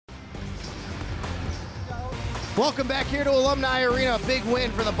Welcome back here to Alumni Arena. A big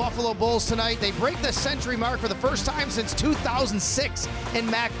win for the Buffalo Bulls tonight. They break the century mark for the first time since 2006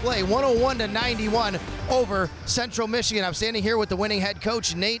 in MAC play, 101-91 over Central Michigan. I'm standing here with the winning head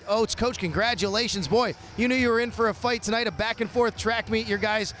coach, Nate Oats. Coach, congratulations. Boy, you knew you were in for a fight tonight, a back-and-forth track meet. Your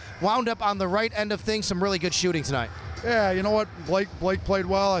guys wound up on the right end of things. Some really good shooting tonight. Yeah, you know what? Blake played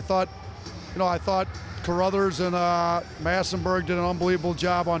well. I thought Carruthers and Massenberg did an unbelievable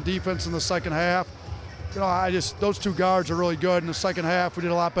job on defense in the second half. Those two guards are really good. In the second half, we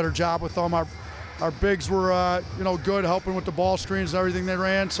did a lot better job with them. Our bigs were, good, helping with the ball screens and everything they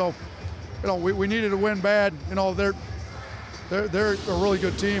ran. So, we needed to win bad. They're a really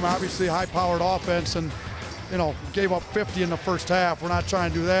good team. Obviously, high-powered offense, and gave up 50 in the first half. We're not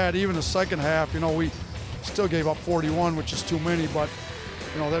trying to do that. Even the second half, we still gave up 41, which is too many. But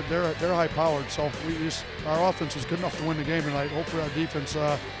they're high-powered. So our offense was good enough to win the game tonight. Hopefully, our defense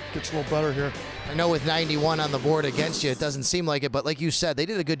gets a little better here. I know with 91 on the board against you, it doesn't seem like it, but like you said, they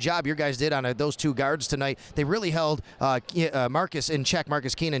did a good job. Your guys did on those two guards tonight. They really held Marcus in check,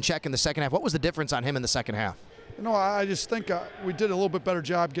 Marcus Keene in check in the second half. What was the difference on him in the second half? I just think we did a little bit better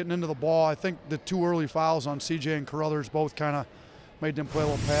job getting into the ball. I think the two early fouls on CJ and Carruthers both kind of made them play a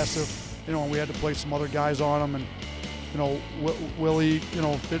little passive. And we had to play some other guys on them. And Willie,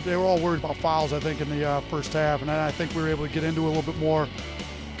 they were all worried about fouls, I think, in the first half. And I think we were able to get into it a little bit more,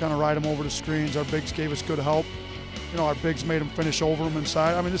 kind of ride them over the screens. Our bigs gave us good help. Our bigs made them finish over them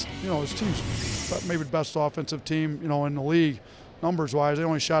inside. I mean, this team's maybe the best offensive team, in the league, numbers-wise. They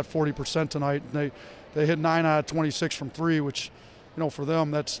only shot 40% tonight. And they hit 9 out of 26 from three, which, for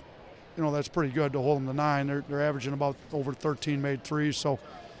them, that's pretty good to hold them to 9. They're averaging about over 13 made threes. So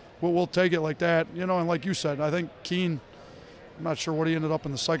we'll take it like that, and like you said, I think Keene, I'm not sure what he ended up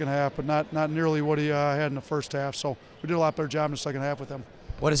in the second half, but not nearly what he had in the first half. So we did a lot better job in the second half with him.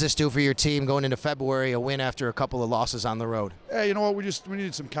 What does this do for your team going into February, a win after a couple of losses on the road? Yeah, you know what, we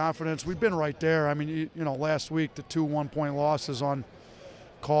needed some confidence. We've been right there. I mean, last week the 2 one-point losses on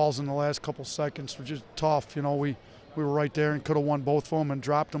calls in the last couple seconds were just tough. We were right there and could have won both of them and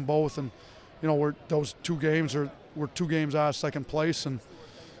dropped them both. And, those 2 games were 2 games out of second place. And,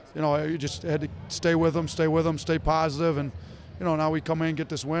 you just had to stay with them, stay positive. And, now we come in and get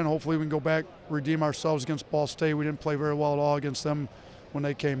this win. Hopefully we can go back, redeem ourselves against Ball State. We didn't play very well at all against them when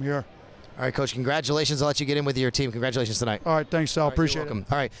they came here. All right, Coach, congratulations. I'll let you get in with your team. Congratulations tonight. All right, thanks, Sal. Appreciate it. All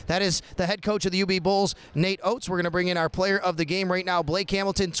right, that is the head coach of the UB Bulls, Nate Oats. We're going to bring in our player of the game right now, Blake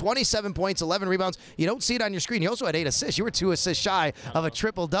Hamilton, 27 points, 11 rebounds. You don't see it on your screen. You also had 8 assists. You were 2 assists shy of a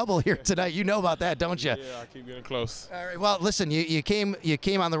triple-double here tonight. You know about that, don't you? Yeah, I keep getting close. All right, well, listen, you came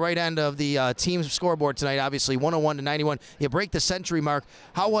on the right end of the team's scoreboard tonight, obviously, 101-91. You break the century mark.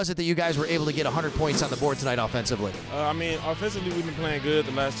 How was it that you guys were able to get 100 points on the board tonight offensively? Offensively, we've been playing good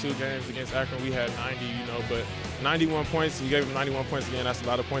the last 2 games against Akron. We had 90, but 91 points, we gave them 91 points again. That's a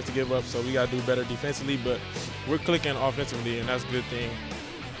lot of points to give up, so we got to do better defensively, but we're clicking offensively, and that's a good thing.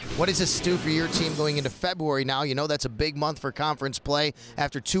 What does this do for your team going into February now? That's a big month for conference play.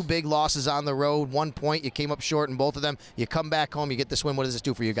 After 2 big losses on the road, 1 point, you came up short in both of them. You come back home, you get this win. What does this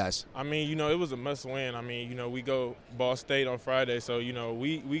do for you guys? It was a must-win. We go Ball State on Friday, so,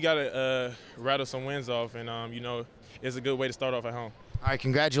 we got to rattle some wins off, and, it's a good way to start off at home. All right,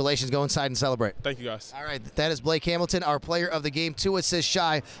 congratulations. Go inside and celebrate. Thank you, guys. All right, that is Blake Hamilton, our player of the game, 2 assists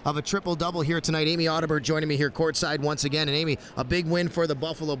shy of a triple-double here tonight. Amy Audibert joining me here courtside once again. And, Amy, a big win for the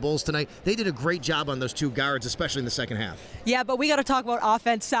Buffalo Bulls tonight. They did a great job on those 2 guards, especially in the second half. Yeah, but we got to talk about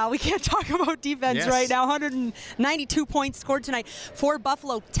offense, Sal. We can't talk about defense right now. 192 points scored tonight for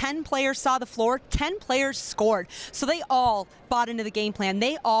Buffalo. 10 players saw the floor. 10 players scored. So they all bought into the game plan.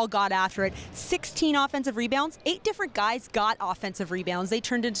 They all got after it. 16 offensive rebounds. 8 different guys got offensive rebounds. They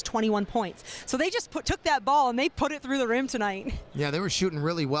turned into 21 points. So they just took that ball and they put it through the rim tonight. Yeah, they were shooting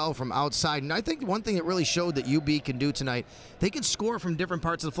really well from outside. And I think one thing that really showed that UB can do tonight, they can score from different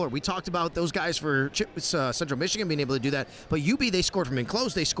parts of the floor. We talked about those guys for Central Michigan being able to do that. But UB, they scored from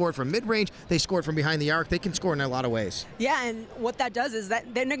enclosed, they scored from mid-range, they scored from behind the arc. They can score in a lot of ways. Yeah, and what that does is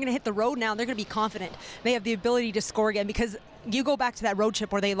that they're not going to hit the road now. They're going to be confident. They have the ability to score again because you go back to that road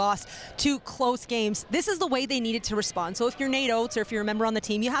trip where they lost 2 close games. This is the way they needed to respond. So if you're Nate Oats or if you're a member on the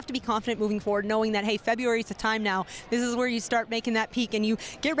team, you have to be confident moving forward, knowing that, hey, February is the time now. This is where you start making that peak and you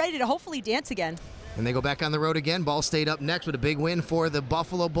get ready to hopefully dance again. And they go back on the road again. Ball State up next with a big win for the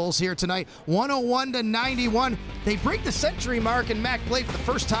Buffalo Bulls here tonight. 101-91. They break the century mark in MAC play for the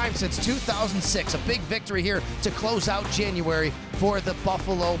first time since 2006. A big victory here to close out January for the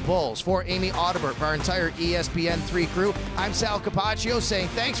Buffalo Bulls. For Amy Audibert, for our entire ESPN3 crew, I'm Sal Capaccio saying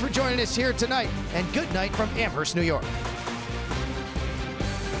thanks for joining us here tonight and good night from Amherst, New York.